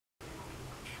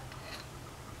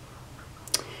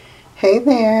Hey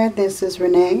there, this is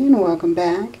Renee and welcome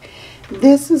back.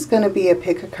 This is going to be a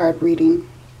pick a card reading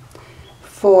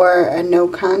for a no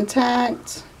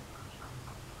contact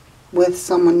with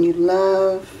someone you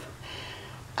love,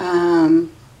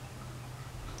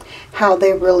 how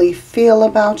they really feel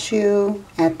about you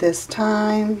at this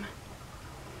time,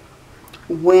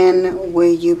 when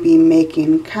will you be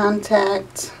making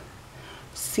contact,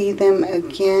 see them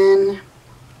again,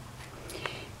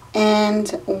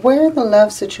 and where the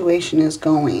love situation is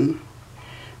going.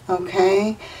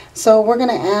 Okay, so we're going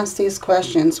to ask these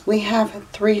questions. We have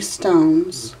 3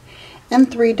 stones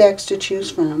and 3 decks to choose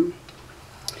from.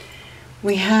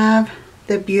 We have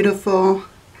the beautiful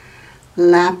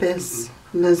lapis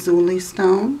lazuli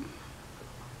stone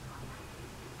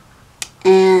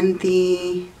and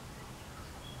the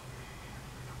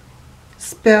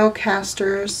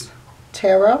spellcaster's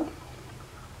tarot.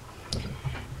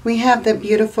 We have the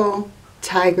beautiful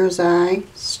tiger's eye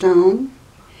stone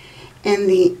and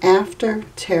the after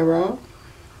tarot.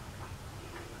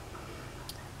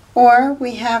 Or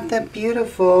we have the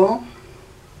beautiful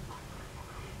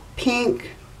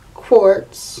pink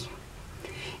quartz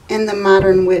and the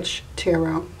modern witch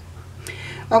tarot.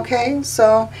 Okay,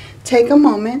 so take a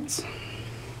moment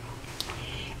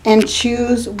and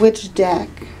choose which deck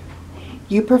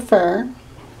you prefer,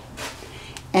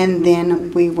 and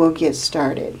then we will get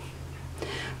started.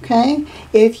 Okay,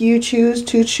 if you choose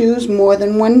to choose more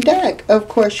than one deck, of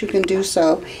course you can do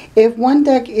so. If one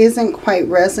deck isn't quite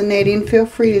resonating, feel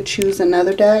free to choose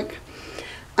another deck.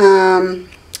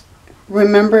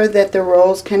 Remember that the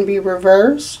roles can be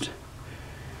reversed.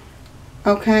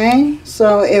 Okay,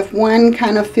 so if one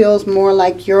kind of feels more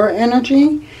like your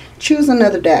energy, choose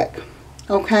another deck.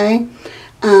 Okay,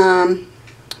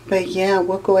 but yeah,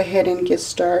 we'll go ahead and get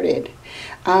started.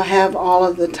 I'll have all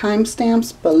of the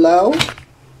timestamps below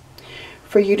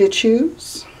for you to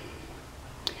choose.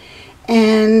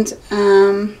 And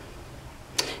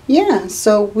yeah,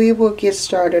 so we will get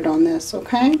started on this,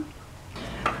 okay?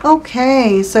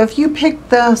 Okay, so if you pick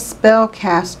the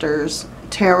spellcaster's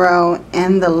tarot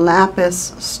and the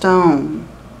lapis stone,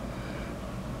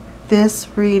 this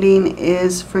reading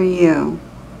is for you.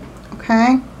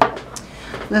 Okay?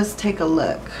 Let's take a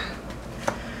look.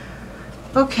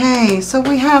 Okay, so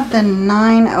we have the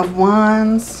 9 of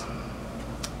Wands.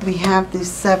 We have the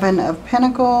 7 of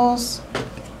Pentacles.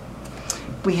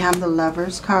 We have the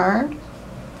Lover's card.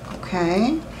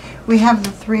 Okay. We have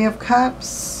the 3 of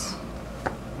Cups.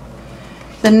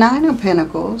 The 9 of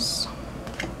Pentacles.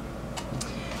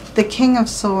 The King of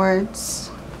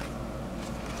Swords.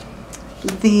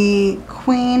 The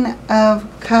Queen of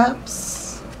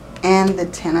Cups. And the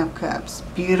 10 of Cups.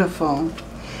 Beautiful.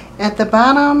 At the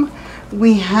bottom,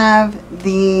 we have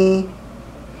the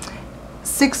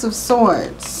 6 of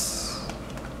Swords.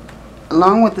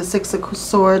 Along with the 6 of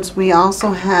Swords, we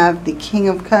also have the King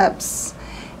of Cups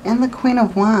and the Queen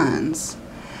of Wands.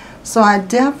 So I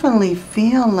definitely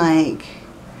feel like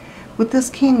with this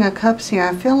King of Cups here,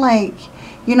 I feel like,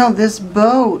 you know, this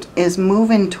boat is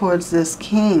moving towards this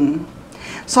king.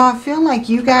 So I feel like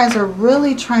you guys are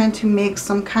really trying to make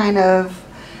some kind of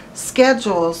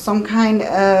schedule, some kind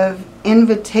of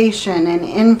invitation and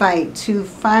invite to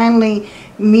finally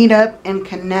meet up and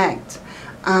connect.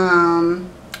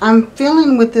 I'm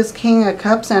feeling with this King of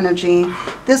Cups energy,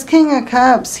 this King of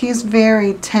Cups, he's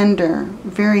very tender,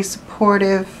 very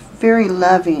supportive, very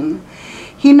loving.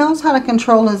 He knows how to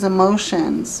control his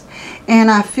emotions. And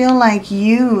I feel like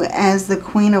you, as the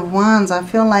Queen of Wands, I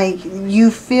feel like you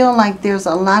feel like there's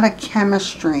a lot of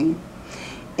chemistry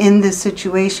in this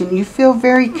situation. You feel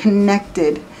very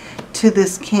connected to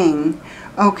this king,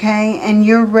 okay? And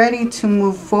you're ready to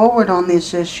move forward on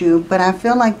this issue, but I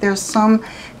feel like there's some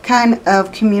kind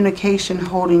of communication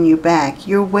holding you back.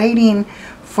 You're waiting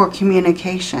for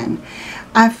communication.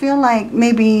 I feel like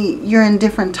maybe you're in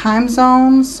different time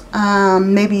zones,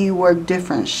 maybe you work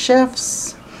different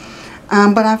shifts,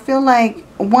 but I feel like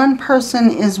one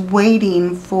person is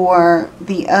waiting for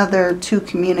the other to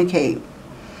communicate.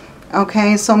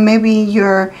 Okay, so maybe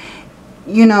you're,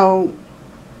 you know,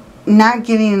 not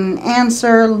getting an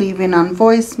answer, leaving on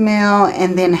voicemail,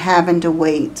 and then having to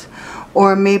wait.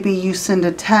 Or maybe you send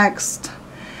a text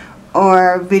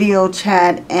or video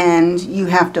chat and you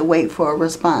have to wait for a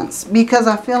response. Because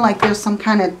I feel like there's some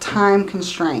kind of time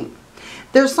constraint.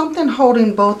 There's something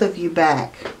holding both of you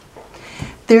back.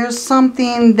 There's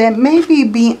something that may be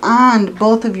beyond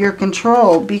both of your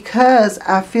control, because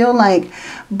I feel like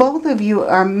both of you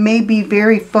are maybe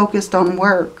very focused on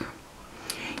work.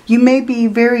 You may be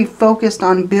very focused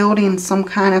on building some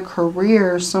kind of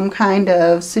career, some kind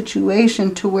of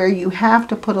situation to where you have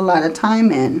to put a lot of time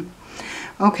in.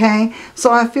 Okay,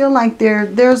 so I feel like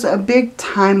there's a big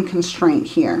time constraint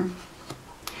here.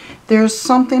 There's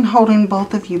something holding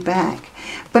both of you back.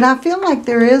 But I feel like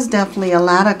there is definitely a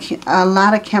lot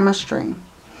of chemistry.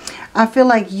 I feel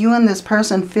like you and this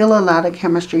person feel a lot of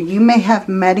chemistry. You may have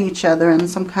met each other in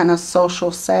some kind of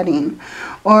social setting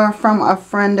or from a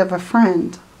friend of a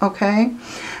friend, okay?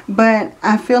 But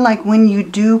I feel like when you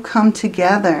do come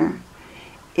together,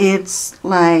 it's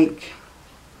like,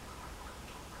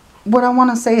 what I want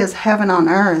to say is heaven on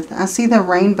earth. I see the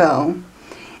rainbow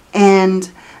and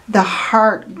the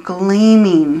heart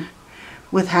gleaming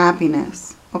with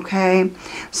happiness, okay?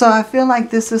 So I feel like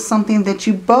this is something that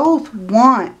you both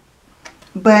want,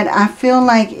 but I feel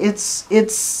like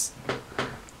it's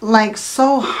like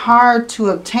so hard to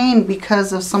obtain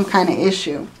because of some kind of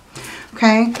issue,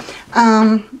 okay?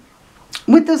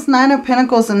 With this Nine of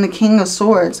Pentacles and the King of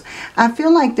Swords, I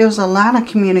feel like there's a lot of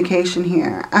communication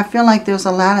here. I feel like there's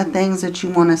a lot of things that you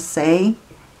want to say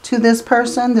to this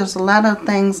person. There's a lot of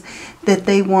things that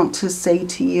they want to say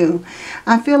to you.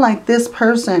 I feel like this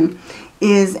person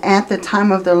is at the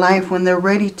time of their life when they're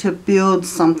ready to build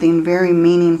something very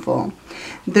meaningful.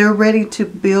 They're ready to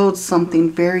build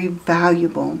something very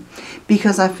valuable,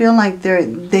 because I feel like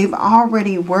they've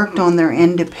already worked on their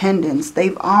independence.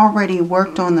 They've already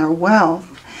worked on their wealth.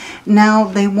 Now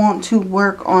they want to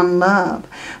work on love.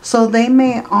 So they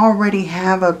may already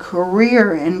have a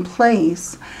career in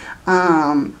place,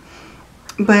 but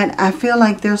I feel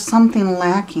like there's something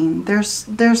lacking.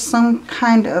 There's some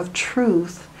kind of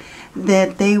truth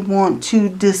that they want to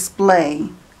display,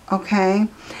 okay?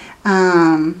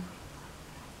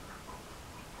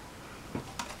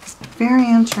 Very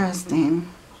interesting.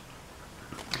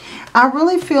 I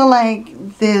really feel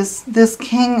like this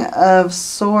King of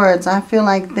Swords, I feel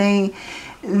like they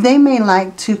may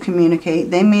like to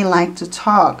communicate. They may like to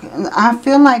talk. I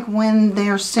feel like when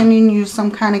they're sending you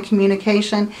some kind of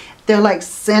communication, they're like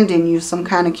sending you some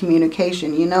kind of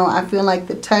communication. You know, I feel like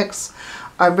the texts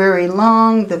are very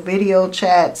long. The video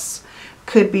chats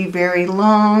could be very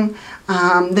long.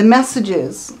 The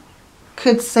messages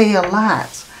could say a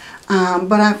lot.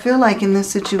 But I feel like in this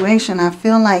situation, I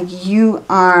feel like you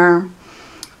are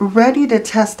ready to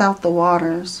test out the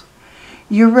waters.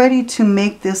 You're ready to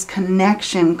make this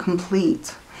connection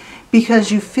complete, because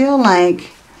you feel like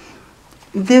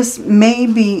this may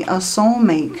be a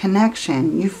soulmate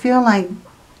connection. You feel like,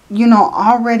 you know,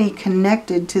 already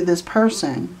connected to this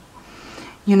person.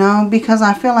 You know, because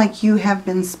I feel like you have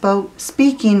been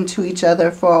speaking to each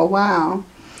other for a while.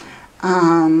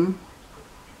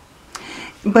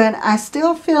 But I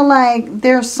still feel like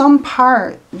there's some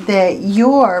part that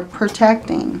you're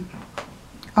protecting.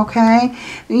 Okay?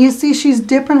 You see, she's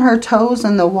dipping her toes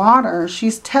in the water.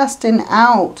 She's testing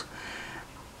out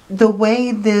the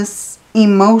way this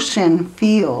emotion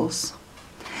feels.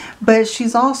 But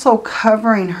she's also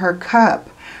covering her cup,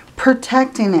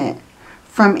 protecting it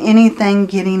from anything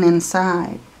getting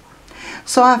inside.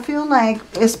 So I feel like,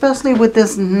 especially with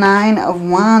this Nine of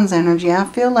Wands energy, I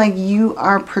feel like you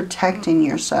are protecting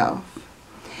yourself.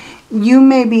 You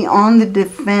may be on the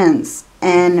defense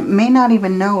and may not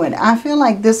even know it. I feel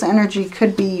like this energy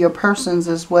could be your person's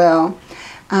as well.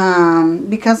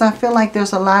 Because I feel like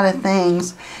there's a lot of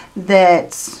things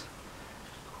that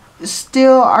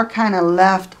still are kind of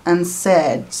left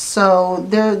unsaid. So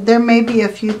there may be a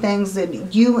few things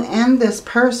that you and this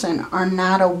person are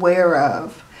not aware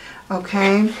of.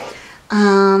 Okay,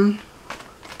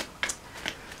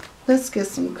 let's get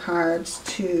some cards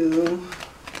to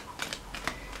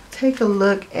take a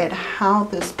look at how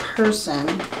this person,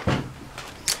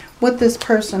 what this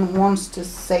person wants to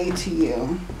say to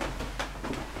you.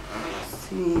 Let's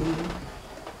see.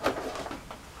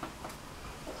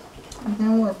 And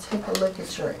then we'll take a look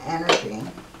at your energy.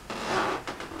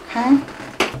 Okay?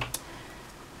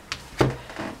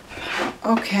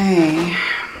 Okay.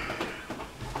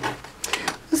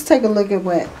 Let's take a look at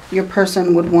what your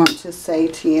person would want to say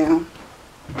to you.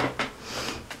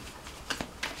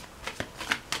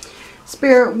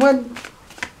 Spirit, what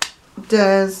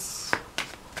does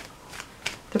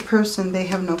the person they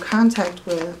have no contact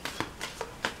with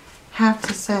have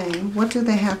to say? What do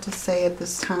they have to say at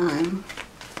this time?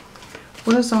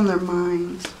 What is on their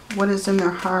minds? What is in their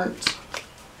heart?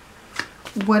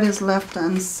 What is left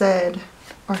unsaid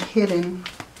or hidden?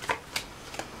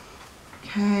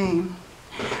 Okay.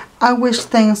 I wish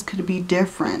things could be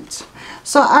different.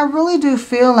 So I really do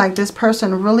feel like this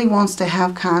person really wants to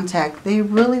have contact. They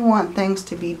really want things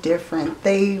to be different.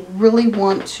 They really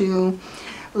want to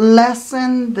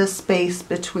lessen the space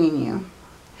between you.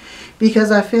 Because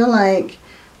I feel like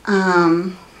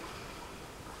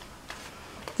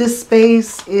this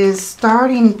space is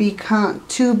starting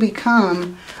to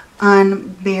become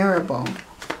unbearable,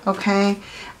 okay?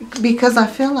 Because I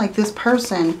feel like this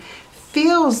person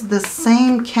feels the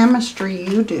same chemistry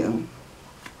you do.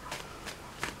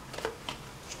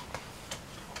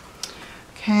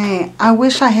 Okay, I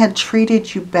wish I had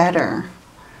treated you better.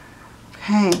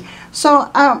 Okay, so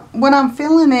what I'm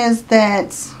feeling is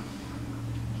that,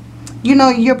 you know,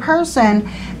 your person,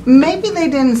 maybe they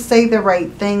didn't say the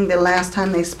right thing the last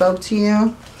time they spoke to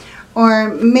you. Or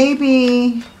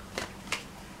maybe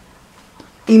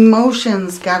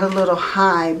emotions got a little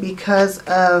high because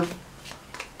of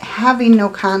having no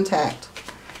contact.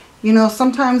 You know,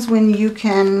 sometimes when you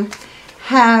can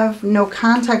have no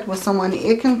contact with someone,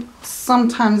 it can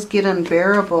sometimes get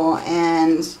unbearable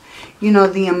and, you know,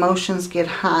 the emotions get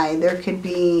high. There could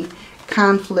be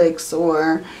conflicts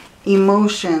or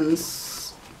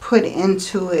emotions put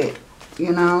into it,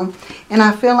 you know. And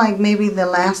I feel like maybe the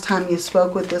last time you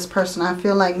spoke with this person, I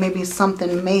feel like maybe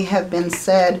something may have been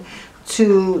said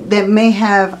that may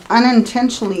have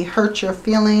unintentionally hurt your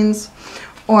feelings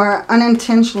or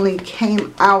unintentionally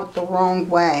came out the wrong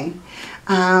way.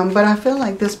 But I feel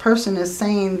like this person is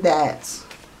saying that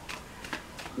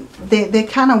they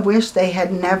kind of wish they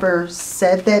had never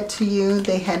said that to you.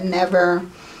 They had never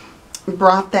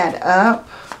brought that up.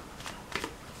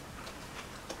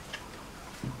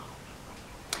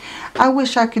 I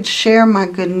wish I could share my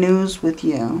good news with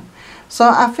you. So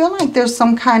I feel like there's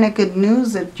some kind of good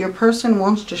news that your person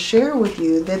wants to share with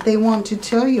you, that they want to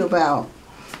tell you about.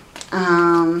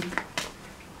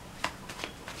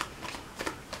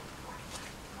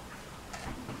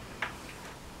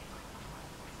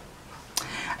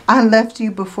 I left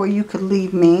you before you could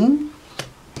leave me.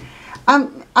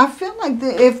 I feel like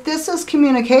if this is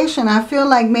communication, I feel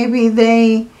like maybe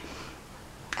they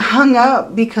hung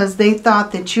up because they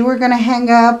thought that you were going to hang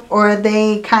up, or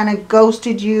they kind of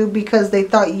ghosted you because they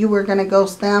thought you were going to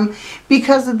ghost them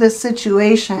because of this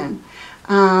situation.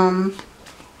 I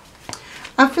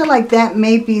feel like that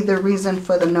may be the reason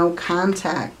for the no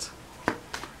contact.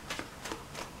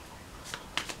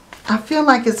 I feel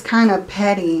like it's kind of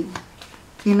petty,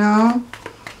 you know,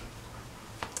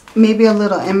 maybe a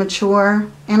little immature.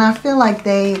 And I feel like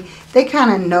they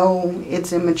kind of know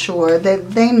it's immature,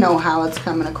 that they know how it's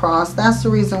coming across. That's the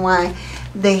reason why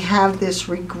they have this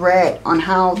regret on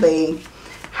how they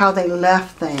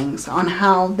left things, on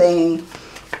how they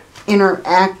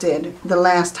interacted the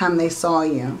last time they saw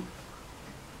you.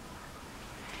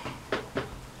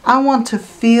 I want to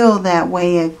feel that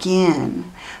way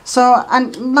again. So,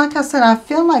 like I said, I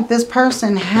feel like this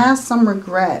person has some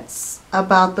regrets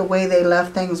about the way they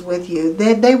left things with you.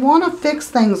 They want to fix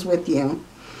things with you.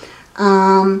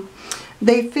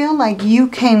 They feel like you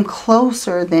came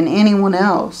closer than anyone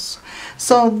else.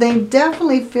 So they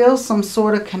definitely feel some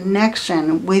sort of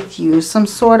connection with you. Some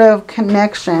sort of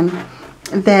connection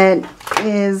that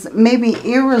is maybe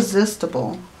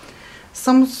irresistible.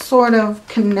 Some sort of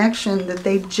connection that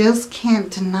they just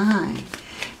can't deny.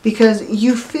 Because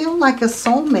you feel like a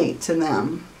soulmate to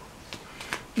them.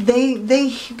 They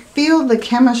feel the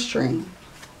chemistry.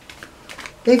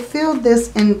 They feel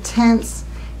this intense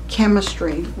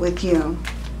chemistry with you.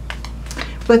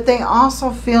 But they also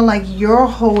feel like you're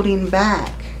holding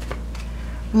back.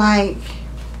 Like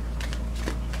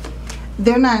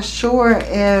they're not sure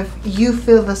if you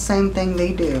feel the same thing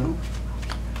they do.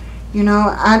 You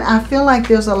know, I feel like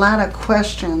there's a lot of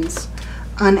questions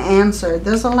unanswered.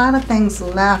 There's a lot of things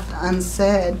left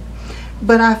unsaid.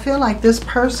 But I feel like this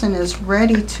person is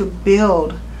ready to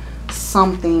build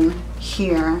something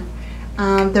here.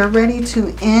 They're ready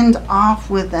to end off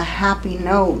with a happy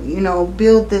note. You know,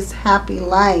 build this happy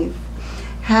life.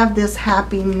 Have this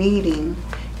happy meeting.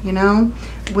 You know,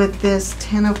 with this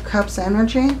Ten of Cups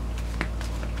energy.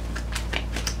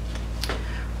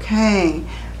 Okay.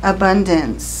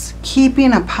 Abundance.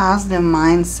 Keeping a positive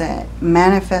mindset.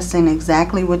 Manifesting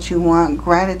exactly what you want.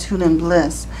 Gratitude and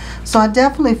bliss. So I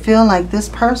definitely feel like this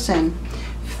person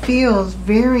feels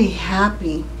very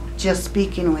happy just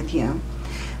speaking with you.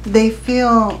 They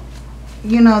feel,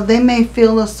 you know, they may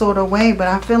feel a sort of way, but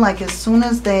I feel like as soon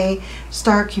as they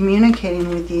start communicating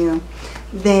with you,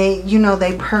 they, you know,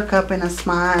 they perk up in a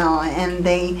smile and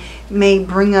they may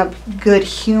bring up good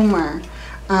humor.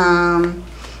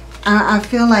 I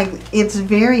feel like it's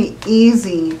very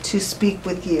easy to speak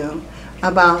with you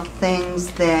about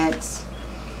things that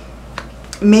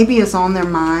maybe is on their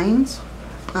minds,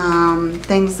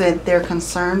 things that they're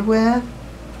concerned with,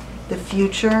 the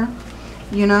future.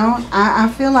 You know, I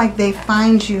feel like they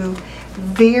find you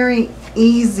very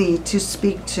easy to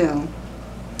speak to.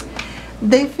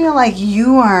 They feel like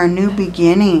you are a new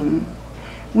beginning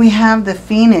We have the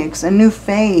Phoenix, a new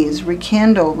phase,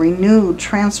 rekindle, renew,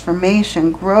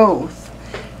 transformation, growth,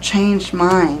 changed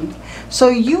mind. So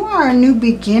you are a new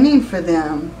beginning for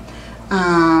them.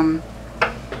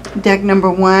 Deck number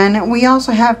 1. We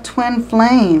also have twin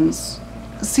flames.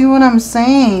 See what I'm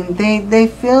saying? They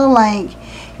feel like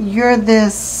you're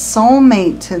this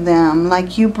soulmate to them.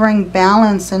 Like you bring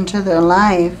balance into their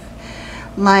life.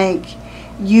 Like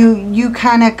you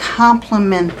kind of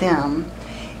complement them.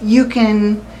 You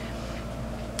can,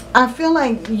 I feel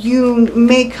like you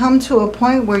may come to a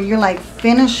point where you're like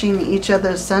finishing each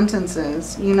other's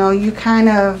sentences. You know, you kind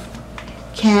of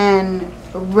can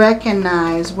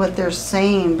recognize what they're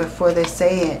saying before they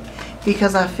say it.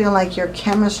 Because I feel like your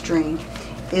chemistry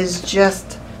is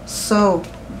just so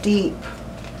deep,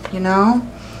 you know.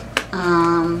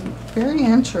 Very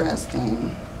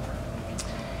interesting.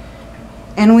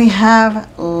 And we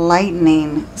have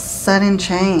lightning, sudden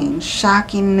change,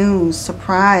 shocking news,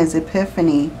 surprise,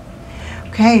 epiphany.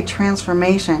 Okay,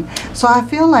 transformation. So I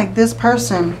feel like this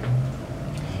person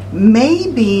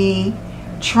may be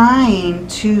trying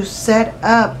to set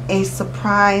up a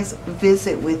surprise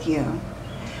visit with you.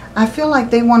 I feel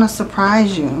like they want to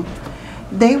surprise you.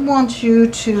 They want you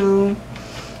to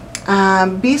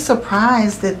be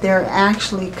surprised that they're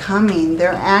actually coming.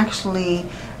 They're actually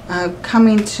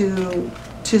coming to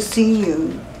see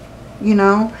you, you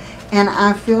know. And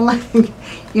I feel like,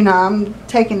 you know, I'm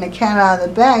taking the cat out of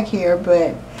the bag here,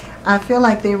 but I feel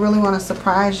like they really want to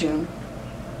surprise you.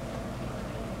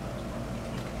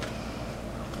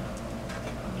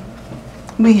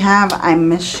 We have I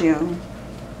miss you.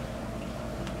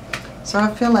 So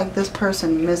I feel like this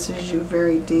person misses you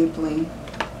very deeply.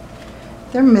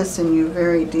 They're missing you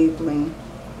very deeply.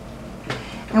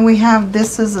 And we have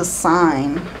this is a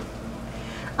sign.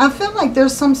 I feel like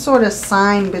there's some sort of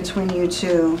sign between you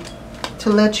two to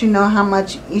let you know how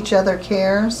much each other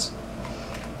cares.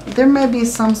 There may be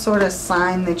some sort of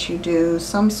sign that you do,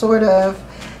 some sort of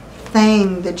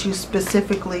thing that you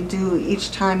specifically do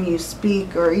each time you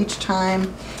speak or each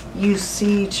time you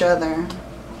see each other.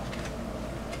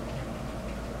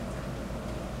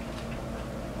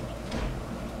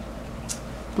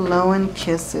 Blowing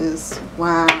kisses.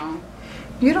 Wow.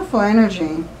 Beautiful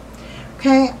energy.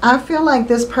 Okay, I feel like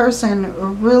this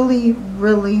person really,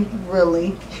 really,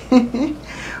 really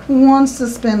wants to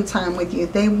spend time with you.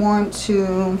 They want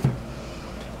to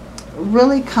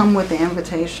really come with the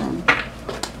invitation.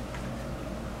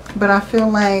 But I feel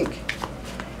like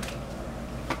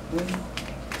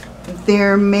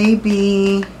there may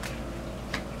be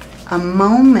a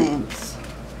moment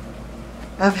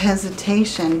of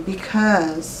hesitation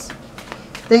because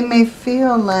they may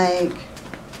feel like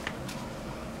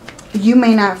you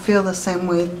may not feel the same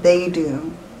way they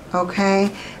do. Okay?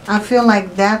 I feel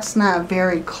like that's not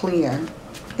very clear.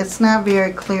 It's not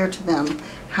very clear to them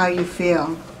how you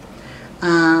feel.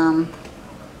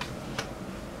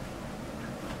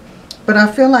 But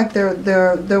I feel like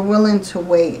they're willing to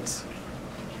wait.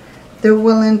 They're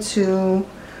willing to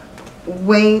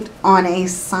wait on a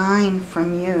sign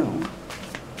from you.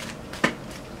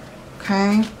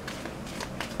 Okay?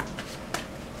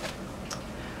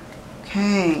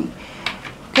 Okay.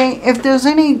 Okay, if there's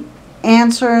any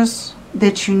answers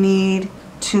that you need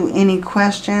to any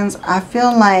questions, I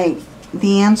feel like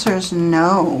the answer is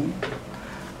no.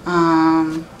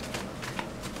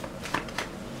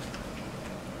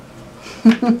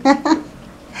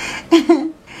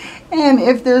 And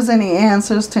if there's any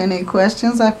answers to any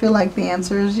questions, I feel like the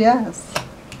answer is yes.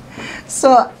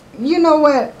 So, you know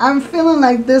what? I'm feeling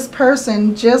like this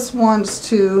person just wants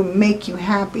to make you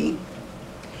happy.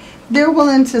 They're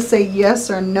willing to say yes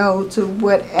or no to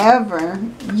whatever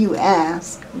you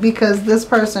ask because this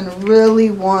person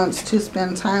really wants to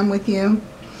spend time with you.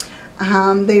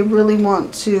 They really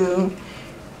want to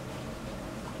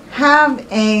have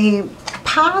a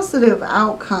positive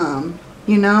outcome,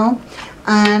 you know.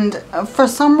 And for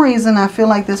some reason, I feel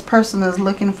like this person is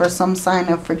looking for some sign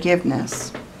of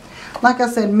forgiveness. Like I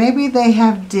said, maybe they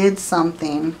have did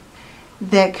something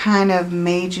that kind of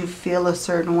made you feel a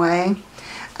certain way.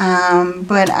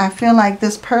 But I feel like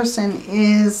this person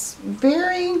is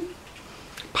very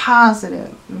positive,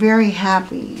 very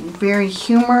happy, very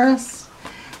humorous.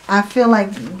 I feel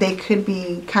like they could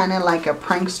be kind of like a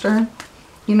prankster,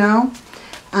 you know.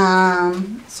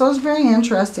 So it's very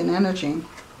interesting energy.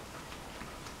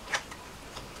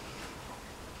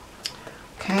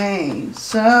 Okay,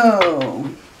 so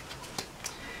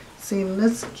see,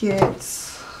 let's get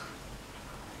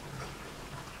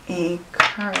a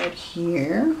card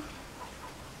here.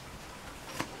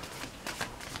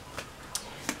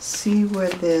 See where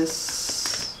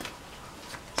this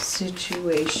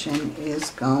situation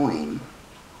is going.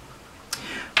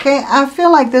 Okay, I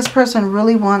feel like this person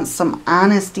really wants some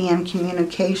honesty and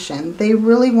communication. They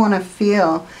really want to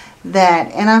feel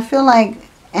that. And I feel like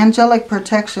angelic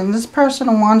protection. This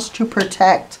person wants to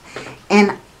protect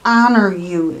and honor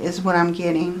you is what I'm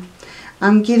getting.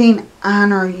 I'm getting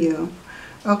honor you.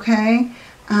 Okay?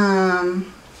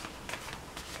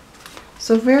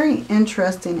 So very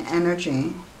interesting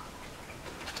energy.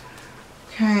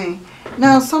 Okay.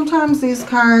 Now, sometimes these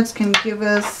cards can give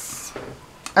us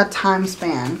a time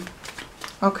span.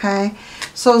 Okay?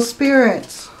 So,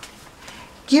 spirits,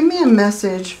 give me a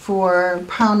message for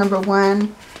pile number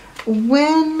 1.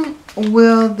 When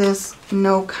will this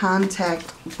no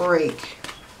contact break?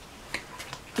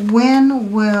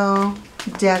 When will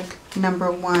deck number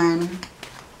 1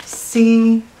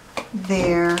 see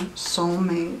their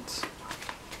soulmate,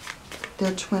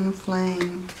 their twin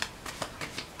flame,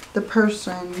 the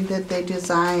person that they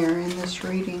desire in this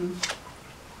reading?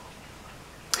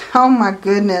 Oh my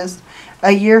goodness.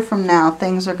 A year from now,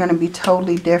 things are going to be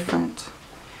totally different.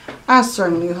 I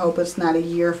certainly hope it's not a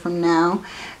year from now.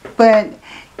 But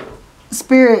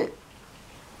Spirit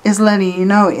is letting you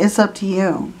know it's up to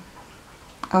you.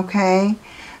 Okay?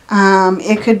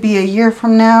 It could be a year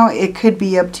from now. It could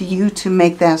be up to you to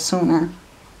make that sooner.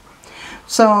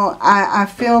 So I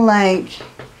feel like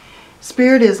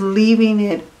Spirit is leaving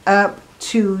it up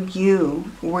to you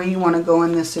where you want to go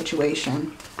in this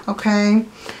situation. Okay?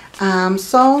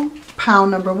 So pile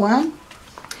number 1,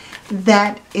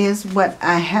 that is what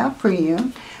I have for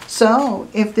you. So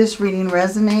if this reading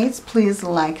resonates, please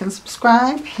like and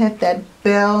subscribe. Hit that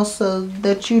bell so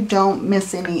that you don't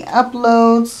miss any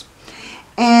uploads.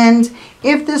 And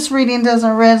if this reading doesn't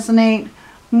resonate,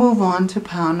 move on to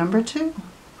pile number 2.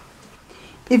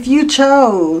 If you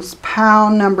chose pile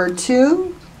number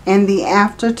 2 and the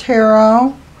After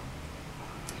Tarot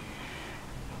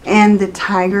and the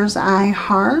Tiger's Eye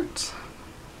Heart,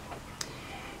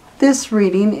 this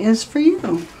reading is for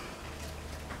you.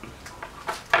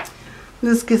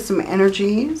 Let's get some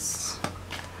energies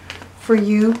for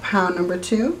you, pile number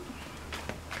 2.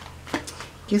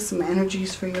 Get some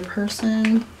energies for your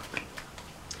person.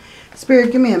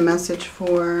 Spirit, give me a message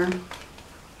for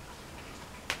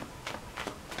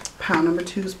pile number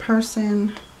 2's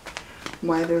person.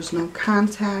 Why there's no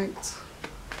contact.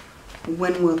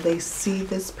 When will they see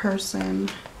this person?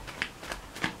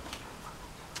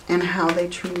 And how they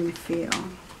truly feel.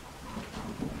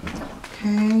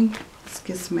 Okay, let's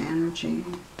get some energy.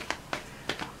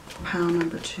 Pile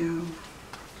number 2.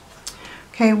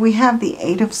 Okay, we have the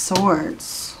 8 of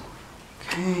Swords.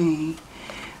 Okay,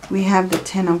 we have the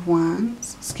 10 of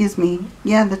Wands. Excuse me,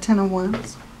 yeah, the 10 of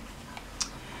Wands.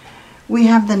 We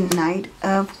have the Knight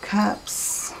of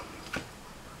Cups.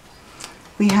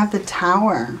 We have the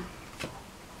Tower.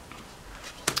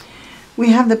 We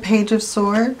have the Page of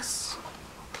Swords.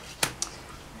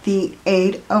 The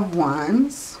 8 of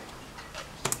Wands.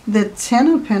 The 10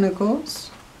 of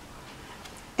Pentacles.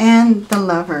 And the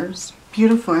Lovers.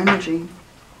 Beautiful energy.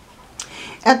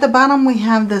 At the bottom we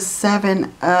have the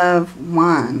 7 of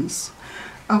Wands.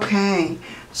 Okay,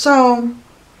 so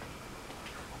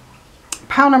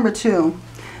pile number 2.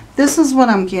 This is what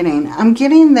I'm getting. I'm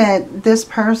getting that this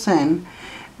person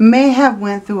may have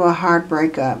went through a hard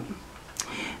breakup.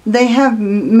 They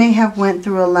may have went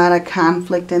through a lot of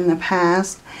conflict in the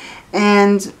past,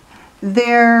 and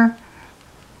they're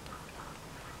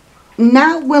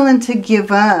not willing to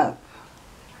give up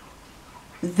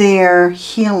their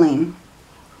healing,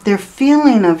 their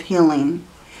feeling of healing,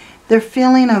 their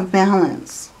feeling of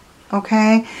balance.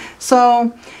 Okay,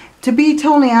 so to be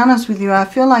totally honest with you, I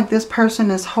feel like this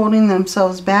person is holding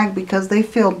themselves back because they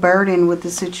feel burdened with the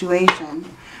situation.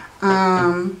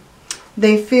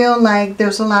 They feel like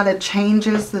there's a lot of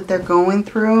changes that they're going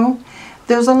through.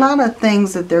 There's a lot of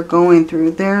things that they're going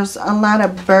through. There's a lot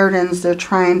of burdens they're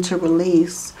trying to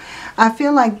release. I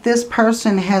feel like this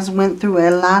person has went through a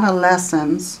lot of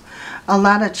lessons, a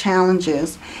lot of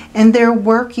challenges, and they're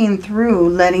working through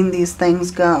letting these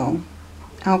things go.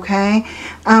 Okay?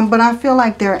 But I feel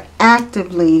like they're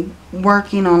actively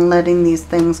working on letting these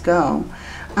things go.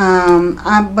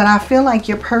 But I feel like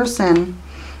your person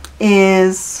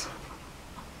is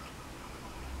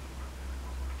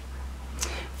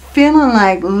feeling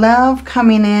like love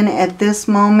coming in at this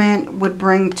moment would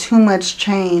bring too much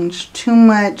change, too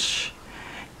much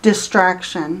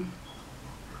distraction.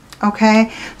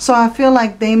 Okay, so I feel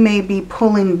like they may be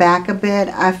pulling back a bit.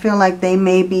 I feel like they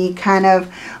may be kind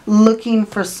of looking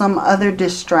for some other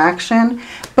distraction.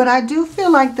 But I do feel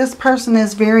like this person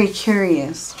is very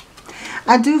curious.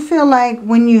 I do feel like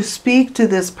when you speak to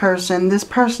this person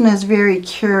is very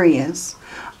curious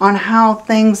on how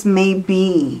things may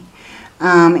be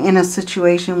in a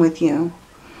situation with you.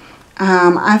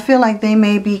 I feel like they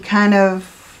may be kind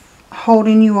of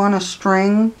holding you on a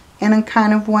string in a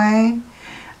kind of way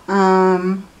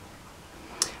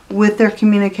with their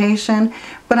communication.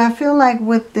 But I feel like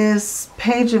with this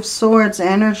Page of Swords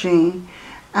energy,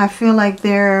 I feel like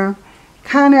they're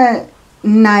kind of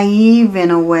naive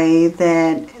in a way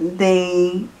that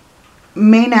they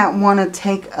may not want to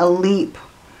take a leap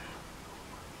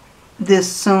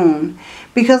this soon,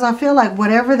 because I feel like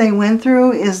whatever they went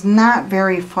through is not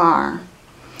very far.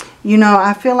 You know,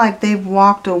 I feel like they've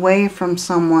walked away from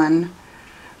someone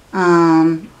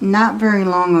not very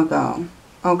long ago,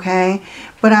 okay?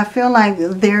 But I feel like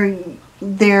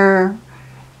they're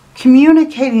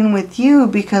communicating with you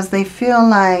because they feel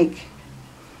like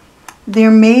there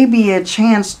may be a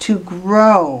chance to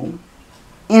grow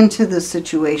into the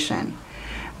situation.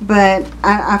 But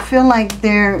I feel like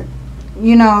they're,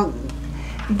 you know,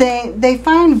 they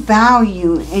find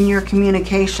value in your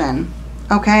communication,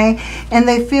 okay? And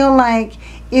they feel like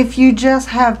if you just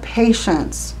have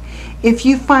patience, if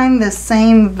you find the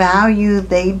same value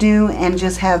they do and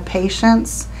just have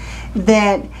patience,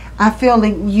 that I feel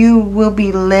like you will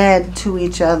be led to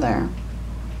each other.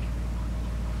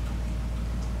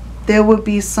 There would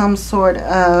be some sort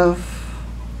of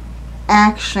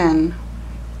action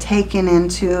taken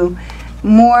into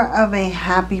more of a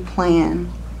happy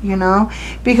plan, you know,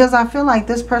 because I feel like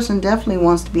this person definitely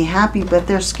wants to be happy, but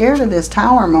they're scared of this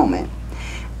Tower moment.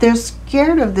 They're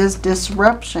scared of this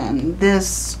disruption,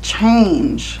 this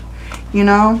change, you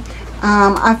know.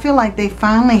 I feel like they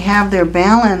finally have their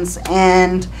balance,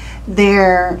 and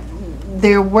they're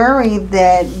worried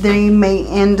that they may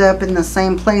end up in the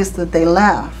same place that they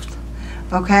left,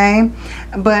 okay?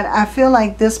 But I feel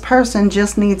like this person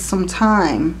just needs some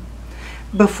time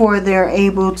before they're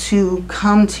able to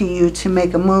come to you to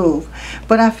make a move.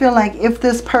 But I feel like if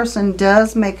this person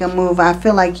does make a move, I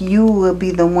feel like you will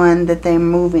be the one that they're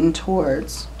moving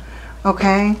towards,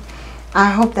 okay? I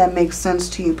hope that makes sense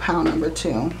to you, pile number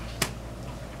 2.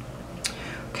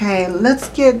 Okay, let's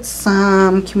get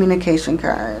some communication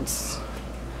cards.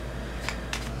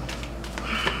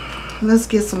 Let's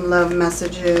get some love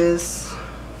messages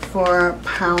for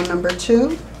pile number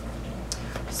 2.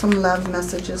 Some love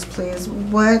messages, please.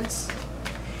 What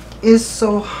is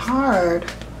so hard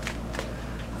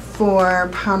for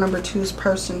pile number 2's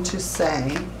person to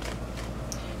say?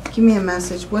 Give me a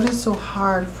message. What is so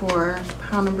hard for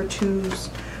pile number 2's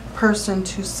person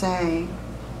to say?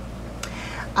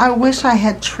 I wish I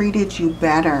had treated you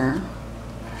better.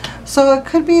 So it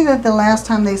could be that the last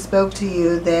time they spoke to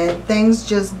you, that things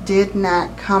just did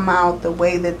not come out the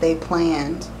way that they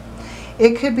planned.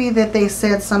 It could be that they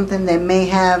said something that may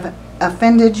have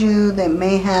offended you, that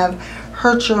may have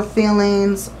hurt your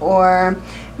feelings, or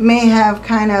may have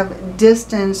kind of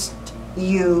distanced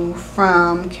you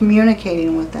from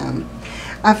communicating with them.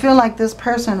 I feel like this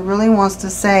person really wants to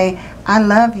say, I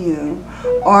love you,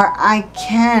 or I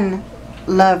can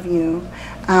love you.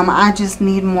 I just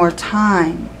need more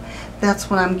time. That's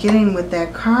what I'm getting with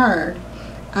that card.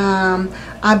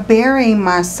 I bury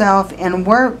myself in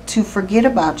work to forget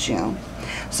about you.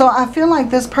 So I feel like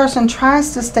this person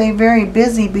tries to stay very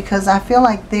busy because I feel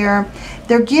like they're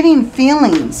getting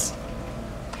feelings.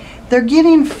 They're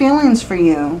getting feelings for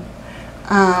you,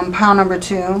 pile number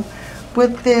 2.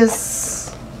 With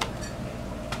this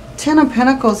Ten of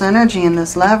Pentacles energy and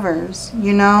this Lovers,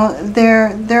 you know,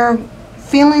 their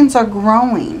feelings are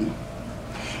growing.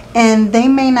 And they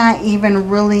may not even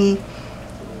really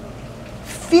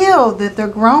feel that they're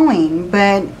growing,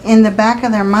 but in the back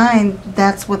of their mind,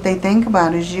 that's what they think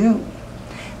about is you.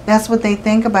 That's what they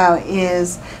think about,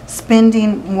 is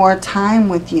spending more time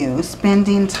with you,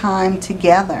 spending time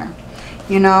together,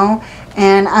 you know.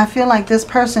 And I feel like this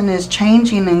person is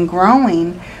changing and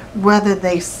growing whether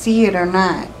they see it or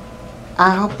not.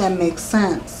 I hope that makes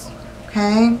sense,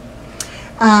 okay?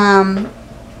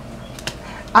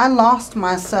 I lost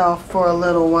myself for a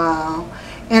little while.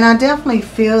 And I definitely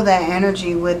feel that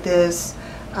energy with this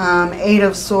 8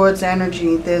 of Swords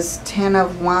energy, this 10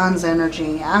 of Wands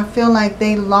energy. I feel like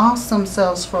they lost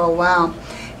themselves for a while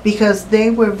because they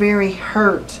were very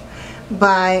hurt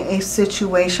by a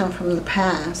situation from the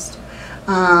past.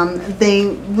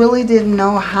 They really didn't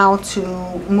know how to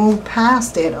move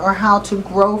past it or how to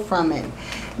grow from it.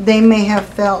 They may have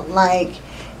felt like,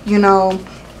 you know,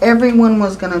 everyone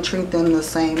was going to treat them the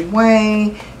same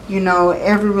way. You know,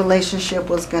 every relationship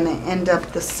was going to end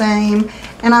up the same.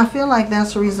 And I feel like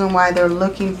that's the reason why they're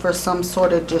looking for some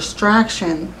sort of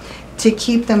distraction to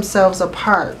keep themselves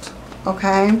apart.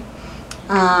 Okay?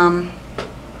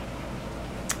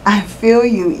 I feel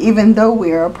you even though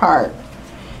we're apart.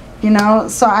 You know,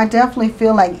 so I definitely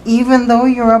feel like even though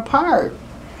you're apart,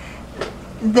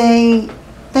 they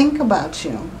think about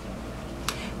you.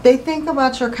 They think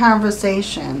about your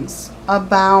conversations,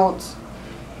 about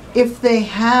if they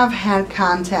have had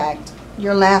contact,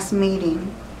 your last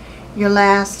meeting, your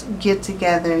last get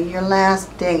together, your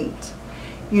last date,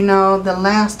 you know, the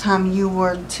last time you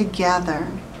were together.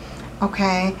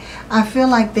 Okay, I feel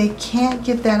like they can't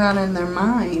get that out in their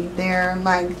mind. They're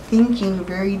like thinking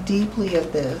very deeply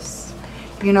of this,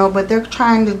 you know, but they're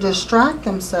trying to distract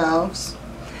themselves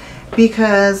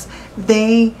because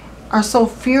they are so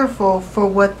fearful for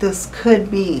what this could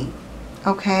be.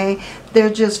 Okay, they're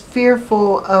just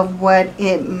fearful of what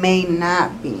it may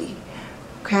not be.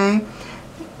 Okay,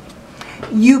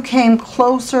 you came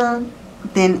closer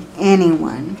than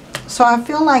anyone. So I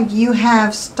feel like you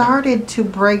have started to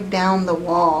break down the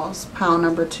walls, pile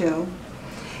number 2.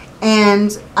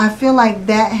 And I feel like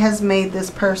that has made this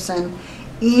person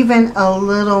even a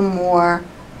little more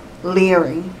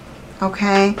leery.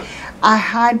 Okay? I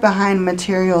hide behind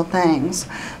material things.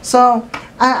 So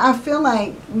I feel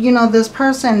like, you know, this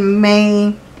person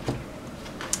may,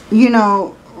 you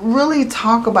know, really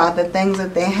talk about the things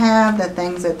that they have, the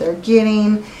things that they're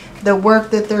getting, the work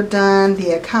that they're done,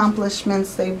 the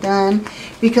accomplishments they've done,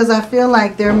 because I feel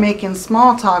like they're making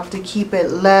small talk to keep it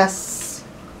less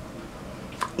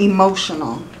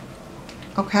emotional,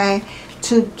 okay?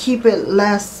 To keep it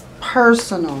less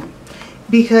personal,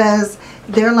 because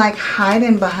they're like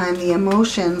hiding behind the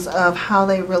emotions of how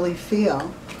they really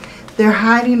feel. They're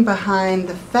hiding behind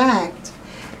the fact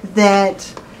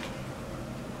that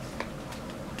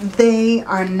they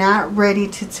are not ready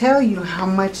to tell you how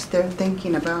much they're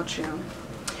thinking about you.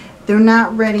 They're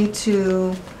not ready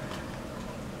to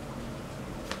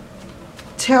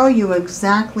tell you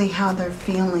exactly how they're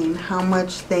feeling, how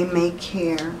much they may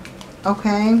care.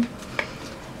 Okay?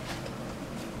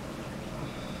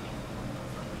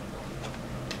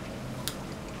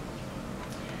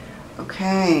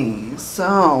 Okay,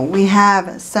 so we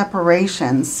have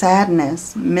separation,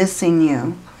 sadness, missing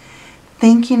you,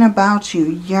 thinking about you,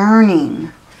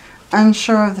 yearning,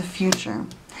 unsure of the future.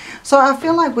 So I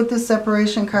feel like with this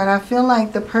separation card, I feel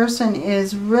like the person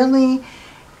is really,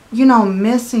 you know,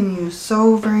 missing you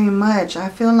so very much. I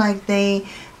feel like they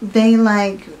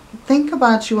like think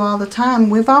about you all the time.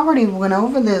 We've already went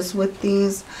over this with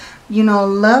these, you know,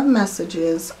 love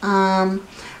messages.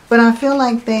 But I feel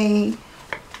like they,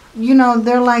 you know,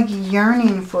 they're like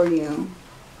yearning for you.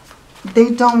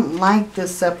 They don't like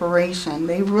this separation.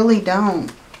 They really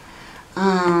don't.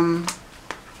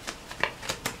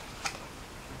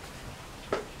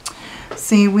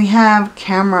 See, we have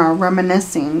camera,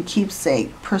 reminiscing,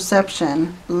 keepsake,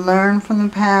 perception, learn from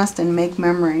the past and make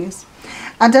memories.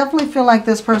 I definitely feel like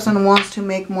this person wants to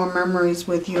make more memories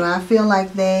with you. I feel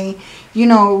like they, you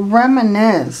know,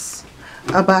 reminisce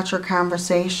about your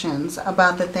conversations,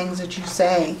 about the things that you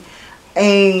say,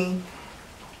 a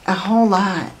whole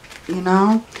lot. You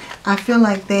know, I feel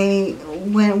like they,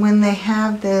 when they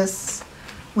have this,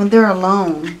 when they're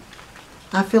alone,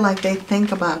 I feel like they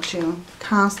think about you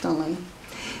constantly.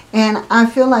 And I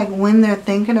feel like when they're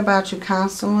thinking about you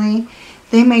constantly,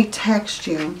 they may text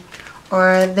you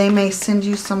or they may send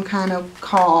you some kind of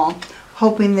call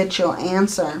hoping that you'll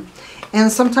answer.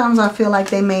 And sometimes I feel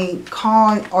like they may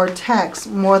call or text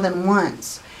more than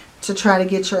once to try to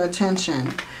get your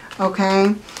attention.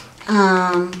 Okay?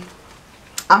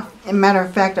 As a matter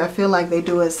of fact, I feel like they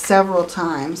do it several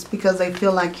times because they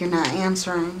feel like you're not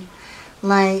answering.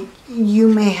 Like you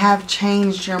may have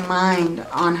changed your mind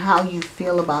on how you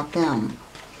feel about them.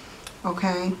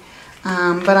 Okay?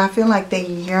 But I feel like they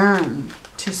yearn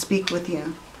to speak with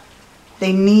you.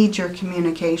 They need your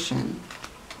communication.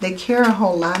 They care a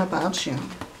whole lot about you.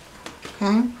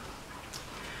 Okay?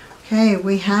 Okay,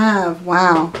 we have,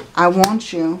 wow, I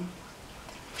want you.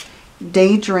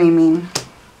 Daydreaming.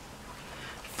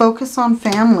 Focus on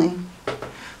family.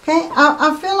 Okay,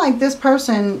 I feel like this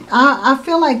person, I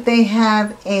feel like they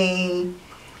have a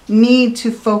need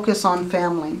to focus on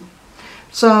family.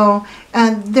 So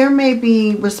there may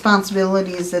be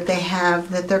responsibilities that they have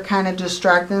that they're kind of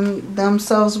distracting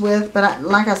themselves with. But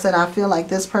like I said, I feel like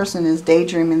this person is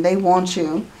daydreaming. They want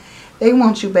you. They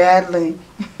want you badly.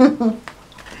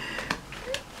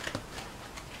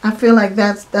 I feel like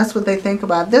that's what they think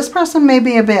about. This person may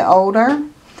be a bit older.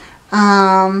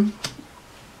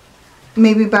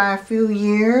 Maybe by a few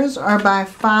years or by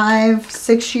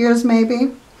 5-6 years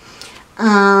maybe.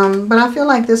 But I feel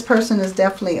like this person is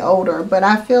definitely older. But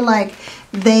I feel like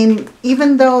they,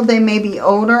 even though they may be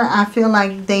older, I feel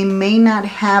like they may not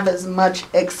have as much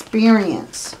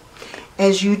experience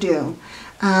as you do.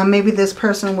 Maybe this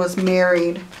person was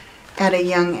married at a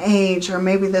young age, or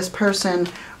maybe this person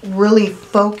really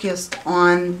focused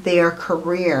on their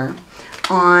career,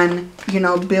 on, you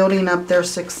know, building up their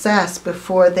success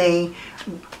before they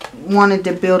wanted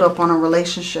to build up on a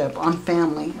relationship, on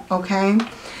family, okay?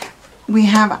 We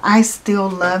have I still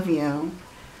love you,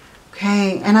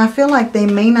 okay? And I feel like they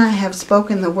may not have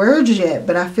spoken the words yet,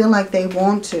 but I feel like they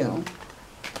want to.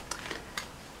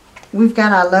 We've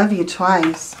got I love you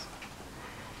twice.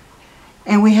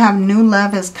 And we have new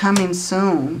love is coming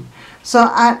soon. So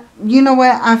you know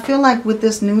what? I feel like with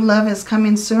this new love is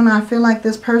coming soon, I feel like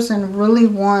this person really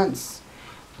wants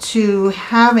to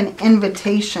have an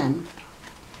invitation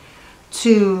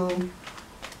to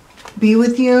be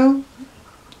with you,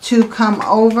 to come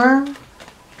over.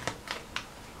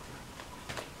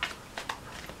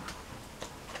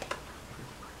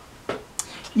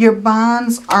 Your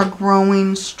bonds are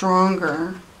growing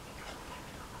stronger.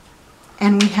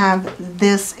 And we have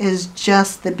this is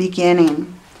just the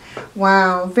beginning.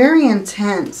 Wow, very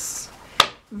intense.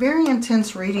 Very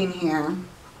intense reading here.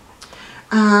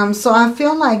 So I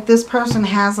feel like this person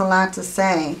has a lot to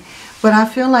say. But I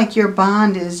feel like your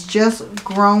bond is just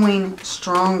growing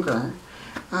stronger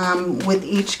with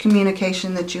each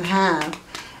communication that you have.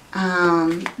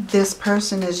 This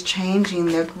person is changing.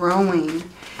 They're growing.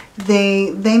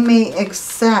 They may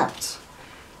accept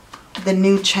the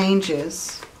new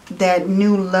changes that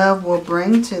new love will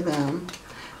bring to them.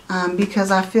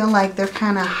 Because I feel like they're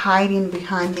kind of hiding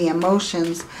behind the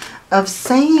emotions of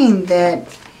saying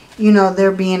that, you know,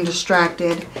 they're being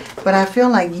distracted. But I feel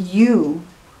like you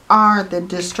are the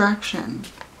distraction,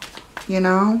 you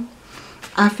know.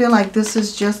 I feel like this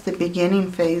is just the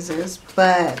beginning phases,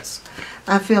 but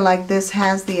I feel like this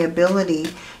has the ability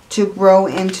to grow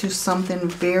into something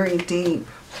very deep,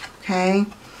 okay?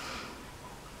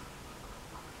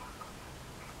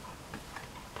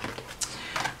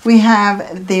 We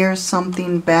have there's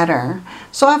something better.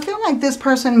 So I feel like this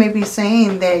person may be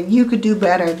saying that you could do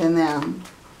better than them.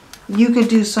 You could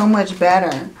do so much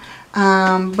better.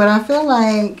 But I feel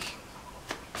like,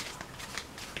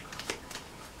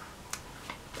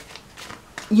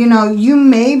 you know, you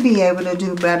may be able to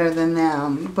do better than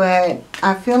them. But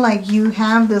I feel like you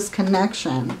have this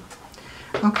connection.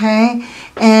 Okay?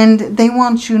 And they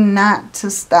want you not to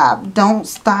stop. Don't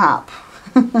stop.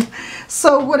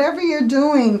 So whatever you're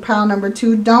doing, pile number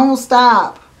 2, don't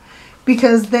stop.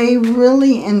 Because they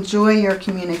really enjoy your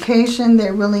communication.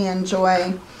 They really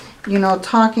enjoy, you know,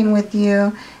 talking with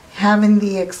you, having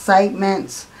the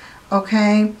excitement,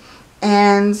 okay?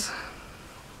 And,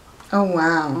 oh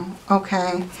wow,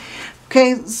 okay.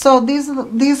 Okay, so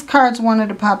these cards wanted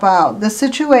to pop out. The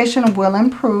situation will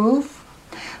improve.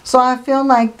 So I feel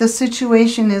like the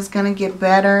situation is going to get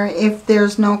better. If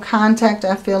there's no contact,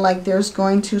 I feel like there's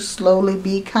going to slowly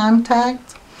be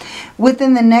contact.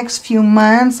 Within the next few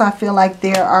months, I feel like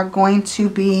there are going to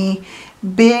be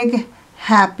big,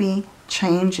 happy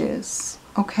changes.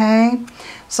 Okay?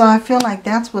 So I feel like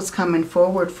that's what's coming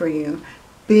forward for you.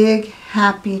 Big,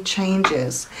 happy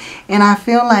changes. And I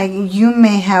feel like you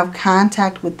may have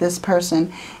contact with this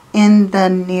person in the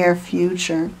near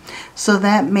future. So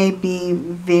that may be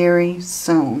very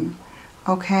soon.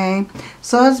 Okay?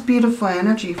 So it's beautiful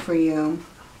energy for you.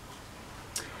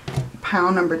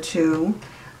 Pile number 2.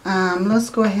 Let's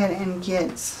go ahead and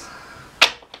get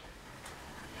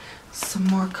some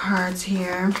more cards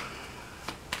here.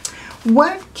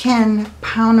 What can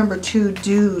pile number 2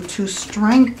 do to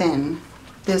strengthen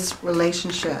this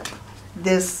relationship,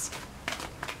 this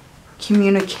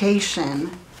communication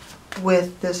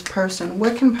with this person?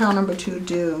 What can pile number 2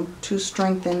 do to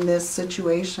strengthen this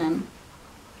situation?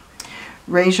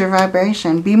 Raise your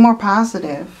vibration. Be more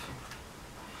positive.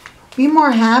 Be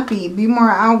more happy. Be more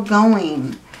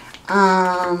outgoing.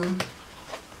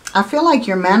 I feel like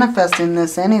you're manifesting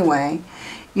this anyway,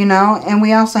 you know. And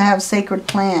we also have sacred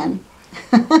plan.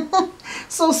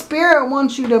 So Spirit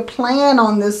wants you to plan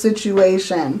on this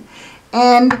situation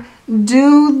and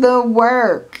do the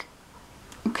work.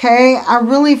 Okay, I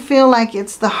really feel like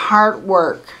it's the heart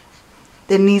work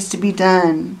that needs to be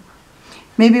done.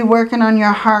 Maybe working on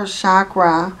your heart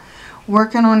chakra,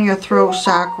 working on your throat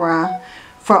chakra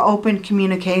for open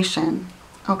communication.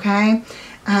 Okay,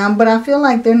 but I feel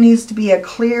like there needs to be a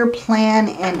clear plan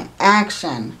and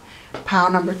action,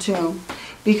 pile number 2.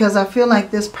 Because I feel like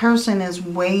this person is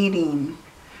waiting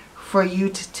for you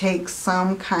to take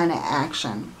some kind of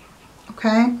action.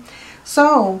 Okay,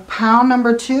 so pile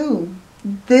number 2.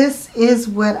 This is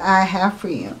what I have for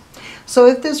you. So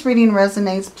if this reading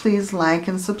resonates, please like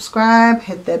and subscribe.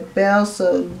 Hit that bell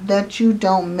so that you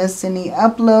don't miss any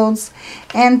uploads.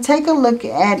 And take a look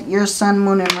at your sun,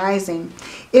 moon, and rising.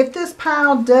 If this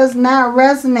pile does not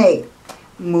resonate,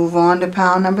 move on to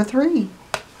pile number 3.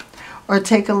 Or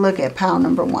take a look at pile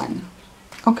number 1.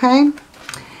 Okay?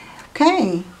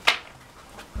 Okay.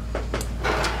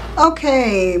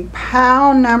 Okay,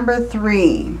 pile number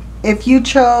 3. If you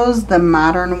chose the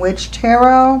Modern Witch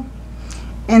Tarot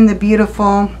in the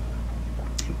beautiful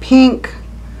pink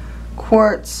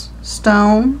quartz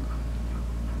stone,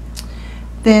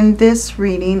 then this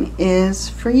reading is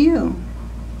for you.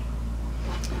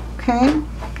 Okay?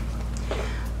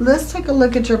 Let's take a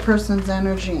look at your person's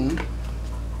energy.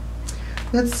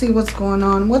 Let's see what's going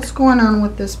on. What's going on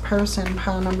with this person,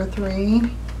 pile number 3?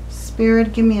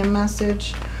 Spirit, give me a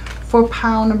message for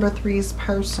pile number 3's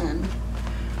person.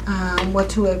 What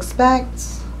to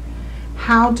expect?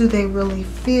 How do they really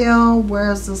feel?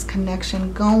 Where is this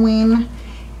connection going?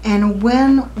 And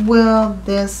when will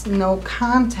this no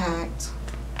contact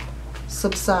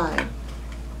subside?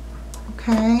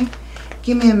 Okay?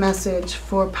 Give me a message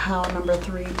for pile number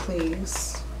 3,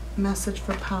 please. Message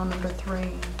for pile number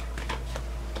 3.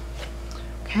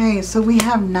 Okay, so we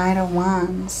have Knight of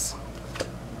Wands.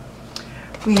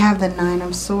 We have the Nine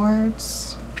of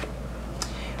Swords.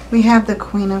 We have the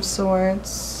Queen of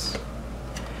Swords.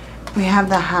 We have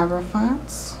the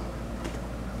Hierophant.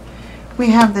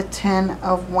 We have the Ten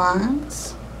of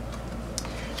Wands.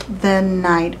 The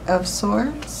Knight of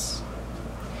Swords.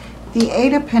 The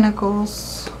Eight of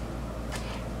Pentacles.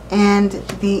 And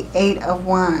the Eight of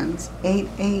Wands. 8,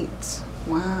 8.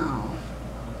 Wow.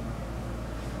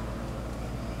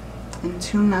 And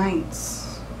 2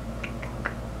 Knights.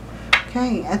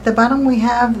 Okay, at the bottom we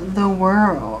have the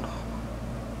World.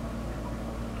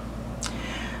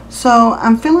 So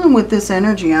I'm feeling with this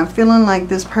energy, I'm feeling like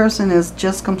this person is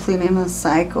just completing a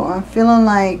cycle. I'm feeling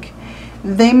like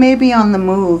they may be on the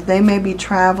move. They may be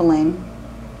traveling.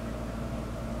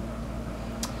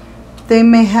 They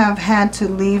may have had to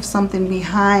leave something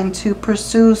behind to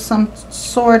pursue some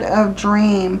sort of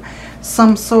dream,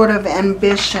 some sort of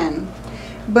ambition.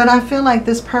 But I feel like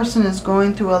this person is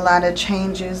going through a lot of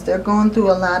changes. They're going through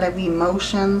a lot of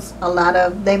emotions.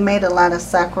 They made a lot of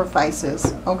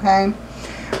sacrifices, okay?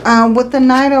 With the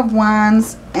Knight of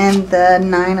Wands and the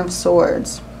Nine of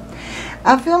Swords,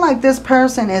 I feel like this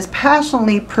person is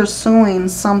passionately pursuing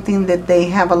something that they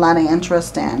have a lot of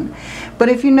interest in. But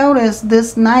if you notice,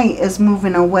 this Knight is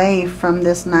moving away from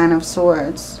this Nine of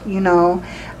Swords. You know,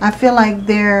 I feel like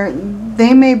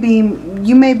you may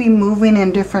be moving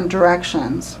in different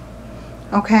directions.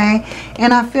 Okay?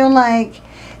 And I feel like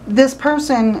this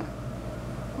person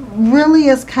really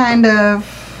is kind of,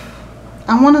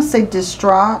 I want to say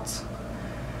distraught.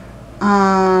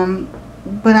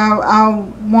 But I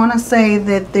want to say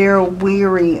that they're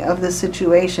weary of the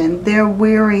situation. They're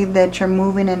weary that you're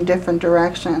moving in different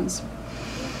directions.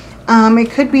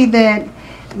 It could be that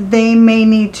they may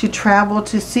need to travel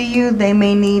to see you. They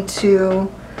may need to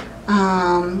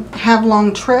have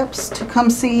long trips to come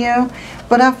see you.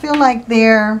 But I feel like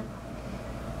they're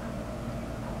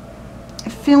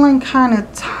feeling kind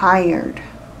of tired,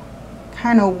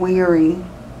 kind of weary,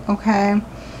 okay?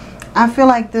 I feel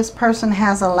like this person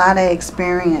has a lot of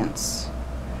experience.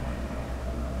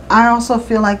 I also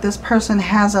feel like this person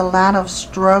has a lot of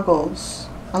struggles,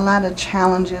 a lot of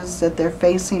challenges that they're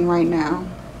facing right now.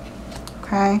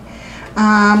 Okay?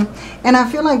 And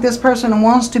I feel like this person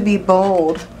wants to be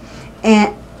bold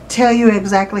and tell you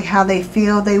exactly how they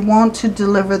feel. They want to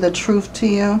deliver the truth to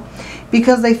you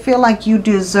because they feel like you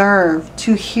deserve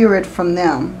to hear it from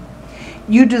them.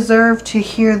 You deserve to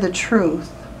hear the truth,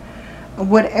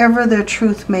 whatever their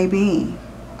truth may be.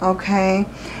 Okay?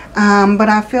 But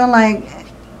I feel like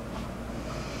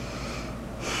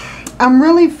I'm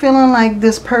really feeling like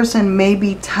this person may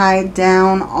be tied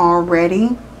down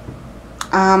already.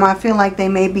 I feel like they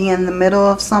may be in the middle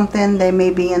of something. They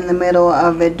may be in the middle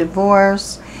of a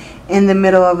divorce, in the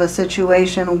middle of a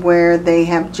situation where they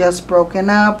have just broken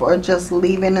up or just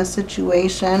leaving a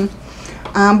situation.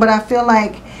 But I feel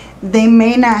like they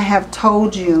may not have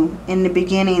told you in the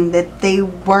beginning that they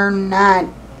were not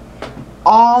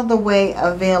all the way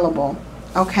available.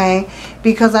 Okay?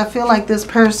 Because I feel like this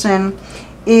person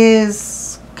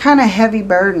is kind of heavy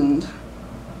burdened.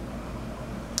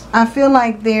 I feel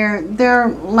like they're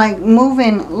like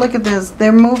moving, look at this,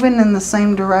 they're moving in the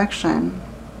same direction.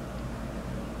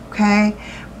 Okay?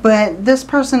 But this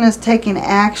person is taking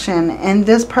action and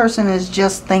this person is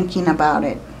just thinking about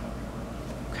it.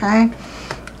 Okay?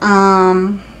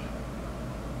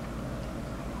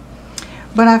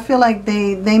 But I feel like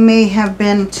they may have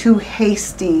been too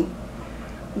hasty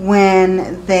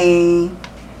when they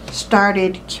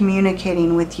started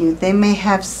communicating with you. They may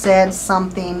have said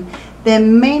something that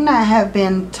may not have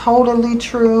been totally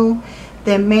true,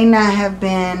 that may not have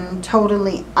been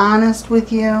totally honest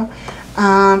with you.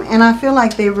 And I feel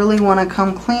like they really want to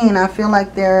come clean. I feel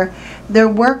like they're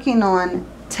working on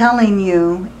telling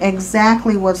you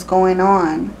exactly what's going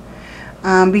on.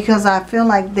 Because I feel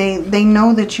like they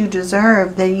know that you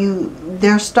deserve, that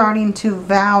they're starting to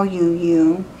value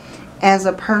you as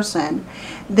a person.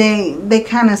 They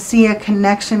kind of see a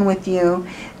connection with you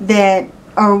that,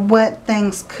 or what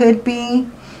things could be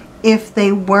if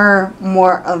they were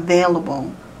more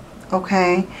available.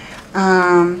 Okay?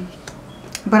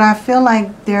 But I feel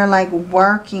like they're like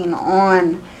working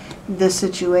on the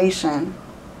situation.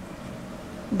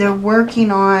 They're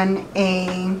working on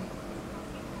an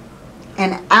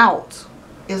out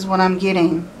is what I'm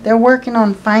getting. They're working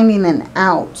on finding an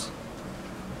out.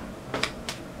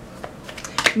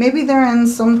 Maybe they're in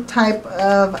some type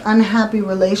of unhappy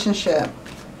relationship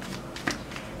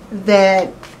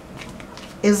that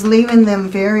is leaving them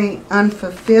very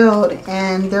unfulfilled,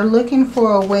 and they're looking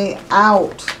for a way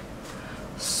out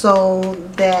so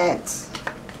that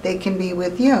they can be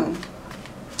with you.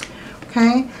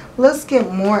 Okay, let's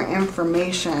get more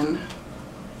information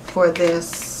for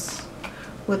this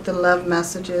with the love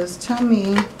messages. Tell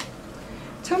me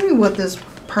what this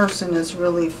person is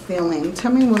really feeling.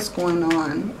 Tell me what's going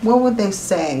on. What would they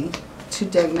say to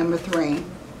deck number 3?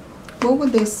 What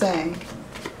would they say?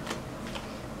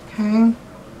 Okay.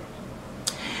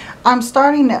 I'm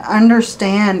starting to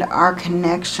understand our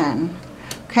connection.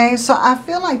 Okay, so I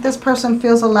feel like this person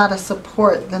feels a lot of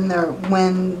support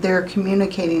when they're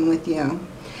communicating with you.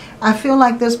 I feel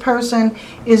like this person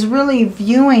is really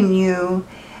viewing you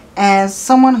as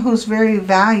someone who's very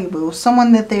valuable,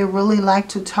 someone that they really like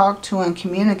to talk to and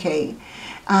communicate.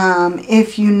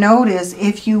 If you notice,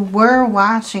 if you were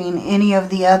watching any of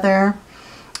the other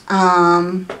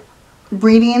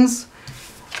readings,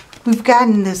 we've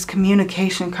gotten this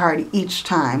communication card each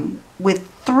time with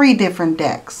 3 different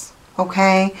decks.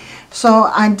 Okay, so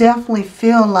I definitely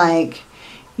feel like,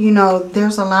 you know,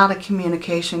 there's a lot of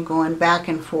communication going back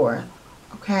and forth.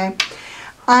 Okay,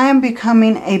 I am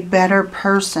becoming a better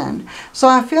person. So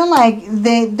I feel like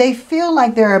they feel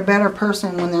like they're a better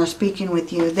person when they're speaking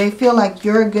with you. They feel like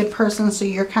you're a good person, so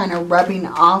you're kind of rubbing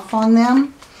off on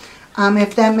them.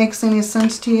 If that makes any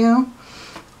sense to you.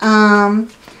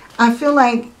 I feel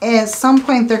like at some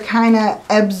point they're kind of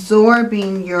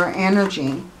absorbing your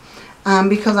energy.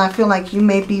 Because I feel like you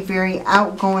may be very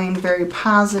outgoing, very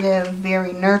positive,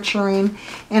 very nurturing.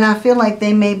 And I feel like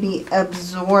they may be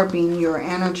absorbing your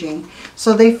energy.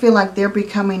 So they feel like they're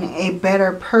becoming a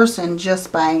better person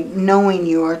just by knowing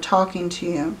you or talking to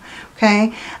you.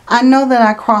 Okay? I know that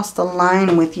I crossed the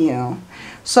line with you.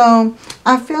 So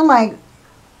I feel like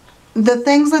the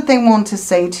things that they want to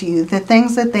say to you, the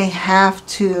things that they have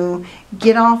to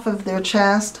get off of their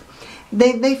chest,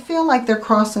 they feel like they're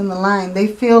crossing the line. They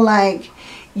feel like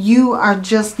you are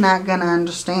just not going to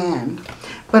understand.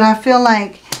 But I feel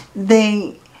like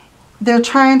they're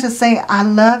trying to say, I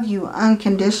love you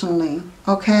unconditionally.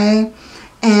 Okay?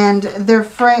 And they're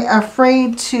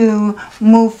afraid to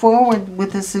move forward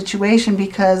with the situation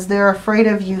because they're afraid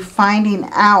of you finding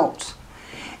out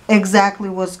exactly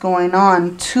what's going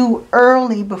on too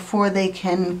early before they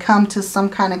can come to some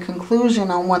kind of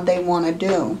conclusion on what they want to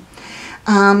do.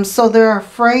 So they're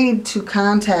afraid to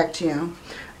contact you.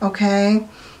 Okay?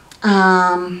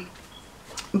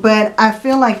 But I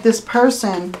feel like this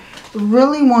person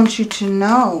really wants you to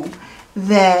know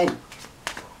that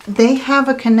they have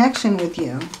a connection with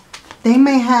you. They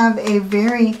may have a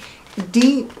very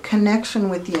deep connection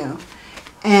with you.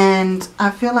 And I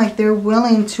feel like they're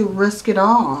willing to risk it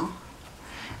all.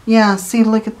 Yeah, see,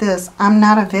 look at this. I'm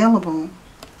not available.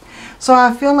 So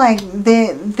I feel like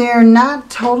they're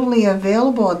not totally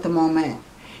available at the moment.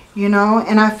 You know,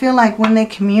 and I feel like when they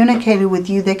communicated with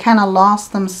you, they kind of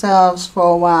lost themselves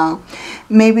for a while.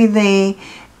 Maybe they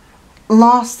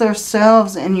lost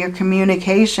themselves in your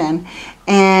communication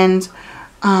and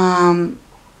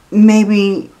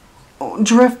maybe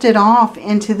drifted off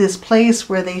into this place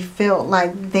where they felt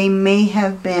like they may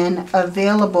have been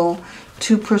available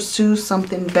to pursue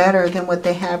something better than what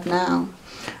they have now.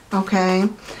 Okay?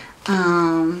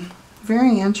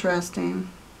 Very interesting.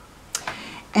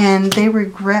 And they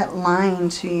regret lying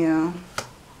to you.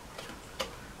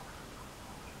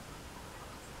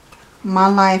 My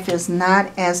life is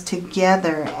not as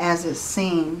together as it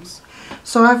seems.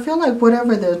 So I feel like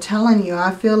whatever they're telling you,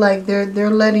 I feel like they're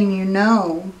letting you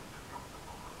know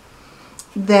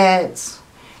that,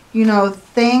 you know,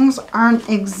 things aren't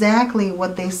exactly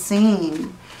what they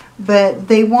seem. But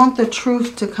they want the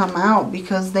truth to come out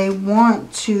because they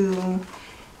want to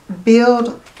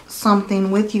build something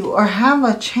with you or have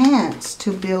a chance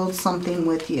to build something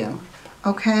with you.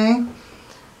 Okay?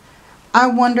 I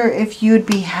wonder if you'd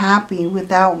be happy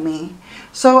without me.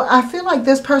 So I feel like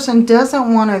this person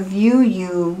doesn't want to view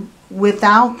you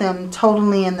without them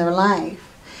totally in their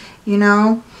life. You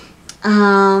know?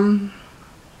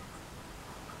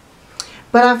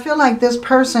 But I feel like this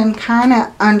person kind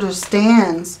of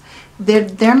understands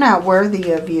that they're not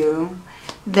worthy of you.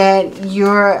 That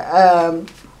you're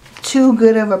too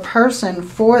good of a person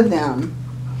for them.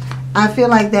 I feel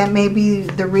like that may be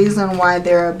the reason why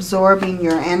they're absorbing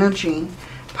your energy,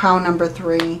 pile number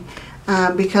 3.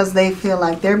 Because they feel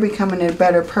like they're becoming a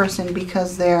better person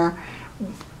because they're,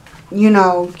 you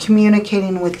know,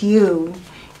 communicating with you.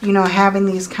 You know, having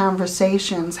these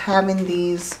conversations, having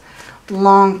these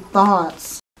long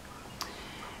thoughts.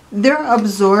 They're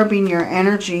absorbing your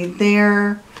energy.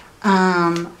 They're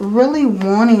really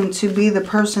wanting to be the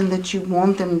person that you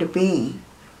want them to be.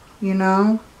 You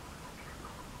know?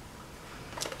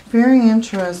 Very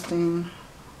interesting.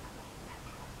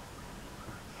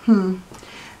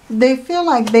 They feel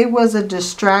like they was a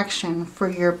distraction for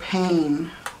your pain.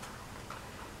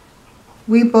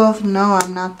 We both know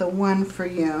I'm not the one for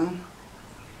you.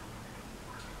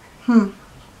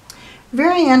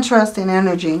 Very interesting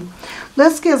energy.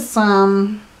 Let's get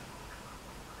some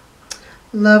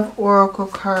love oracle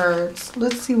cards.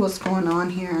 Let's see what's going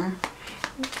on here.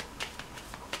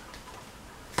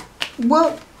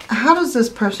 How does this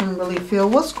person really feel?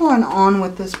 What's going on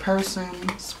with this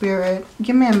person, Spirit?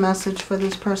 Give me a message for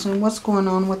this person. What's going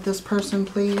on with this person,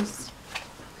 please?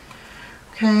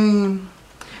 Okay.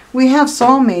 We have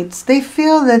soulmates. They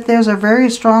feel that there's a very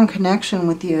strong connection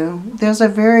with you. There's a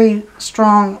very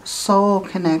strong soul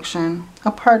connection,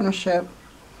 a partnership.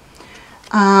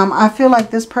 I feel like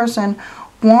this person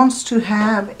wants to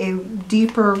have a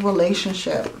deeper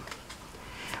relationship.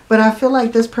 But I feel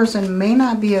like this person may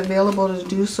not be available to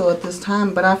do so at this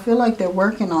time. But I feel like they're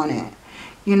working on it.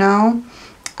 You know?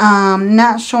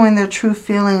 Not showing their true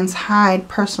feelings. Hide,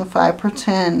 personify,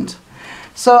 pretend.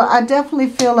 So I definitely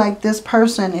feel like this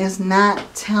person is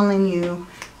not telling you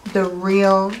the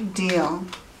real deal.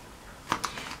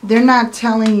 They're not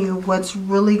telling you what's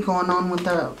really going on with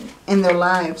in their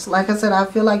lives. Like I said, I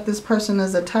feel like this person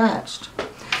is attached.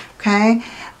 Okay?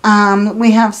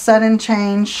 We have sudden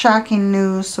change, shocking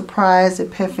news, surprise,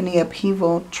 epiphany,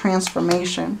 upheaval,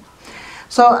 transformation.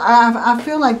 So I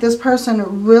feel like this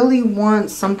person really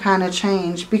wants some kind of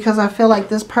change because I feel like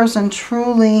this person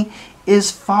truly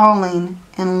is falling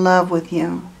in love with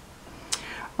you.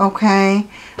 Okay?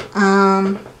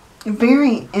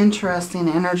 Very interesting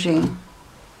energy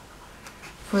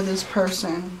for this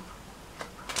person.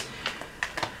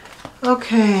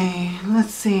 Okay,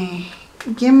 let's see.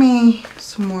 Give me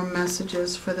some more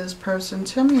messages for this person.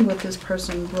 Tell me what this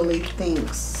person really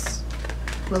thinks,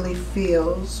 really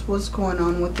feels. What's going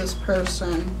on with this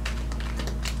person?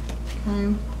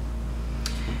 Okay.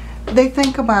 They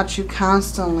think about you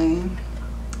constantly.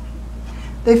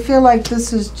 They feel like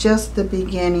this is just the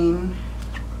beginning.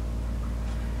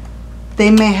 They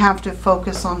may have to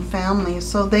focus on family.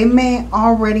 So they may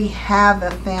already have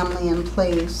a family in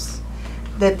place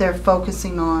that they're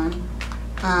focusing on.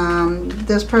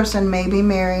 This person may be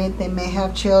married. They may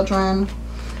have children.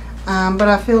 But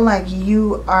I feel like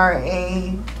you are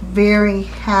a very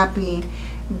happy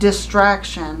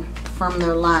distraction from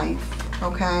their life.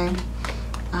 Okay?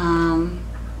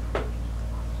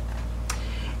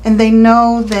 And they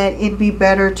know that it'd be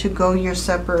better to go your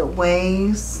separate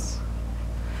ways.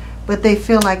 But they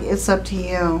feel like it's up to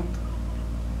you.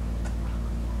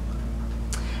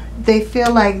 They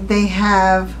feel like they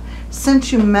have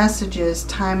sent you messages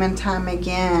time and time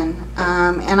again.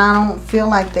 And I don't feel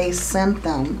like they sent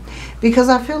them. Because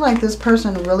I feel like this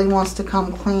person really wants to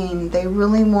come clean. They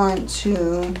really want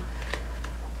to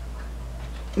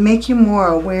make you more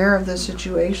aware of the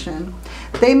situation.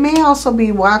 They may also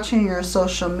be watching your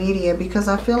social media because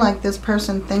I feel like this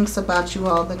person thinks about you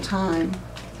all the time.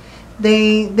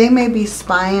 They may be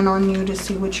spying on you to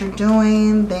see what you're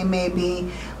doing. They may be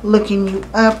looking you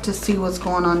up to see what's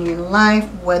going on in your life,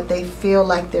 what they feel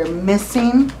like they're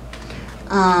missing.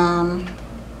 And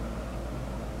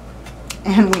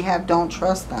we have don't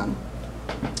trust them.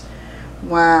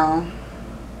 Wow.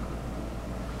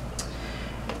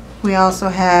 We also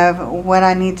have what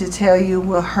I need to tell you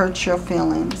will hurt your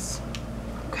feelings.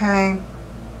 Okay?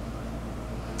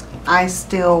 I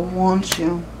still want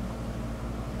you.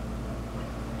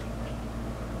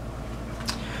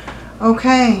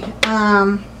 Okay.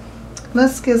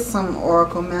 Let's get some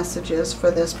oracle messages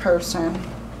for this person.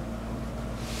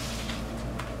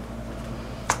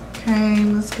 Okay,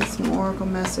 let's get some oracle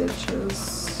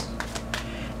messages.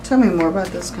 Tell me more about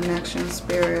this connection,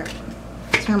 Spirit.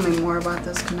 Tell me more about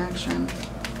this connection.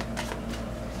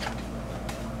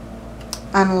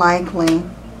 Unlikely.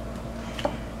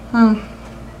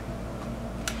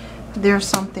 There's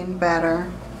something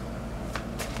better.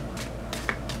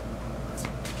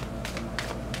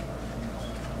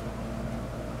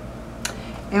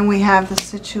 And we have the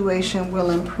situation will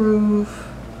improve.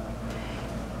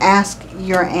 Ask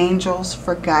your angels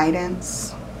for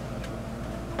guidance.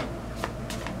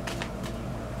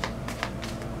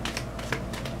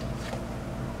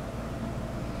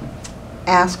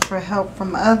 Ask for help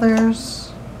from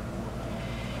others.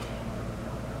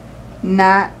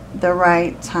 Not the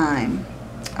right time.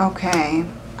 Okay.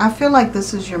 I feel like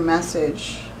this is your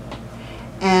message.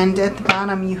 And at the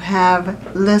bottom you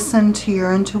have listen to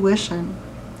your intuition.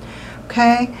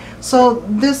 Okay, so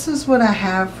this is what I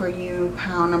have for you,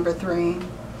 pile number 3.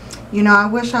 You know, I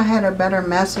wish I had a better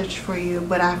message for you,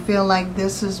 but I feel like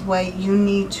this is what you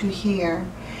need to hear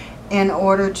in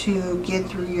order to get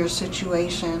through your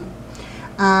situation.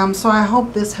 So I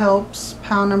hope this helps,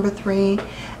 pile number 3.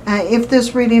 If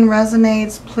this reading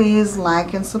resonates, please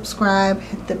like and subscribe.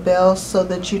 Hit the bell so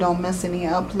that you don't miss any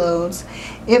uploads.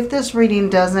 If this reading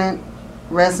doesn't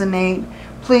resonate,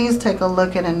 please take a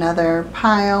look at another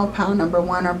pile number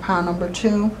 1 or pile number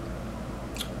 2.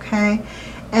 Okay.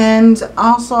 And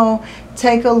also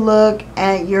take a look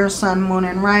at your sun, moon,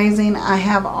 and rising. I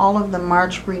have all of the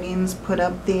March readings put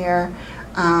up there.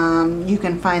 You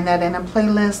can find that in a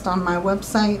playlist on my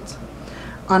website,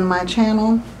 on my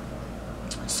channel.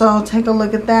 So take a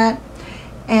look at that.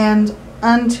 And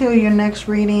until your next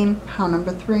reading, pile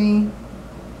number 3,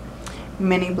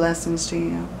 many blessings to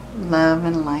you. Love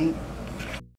and light.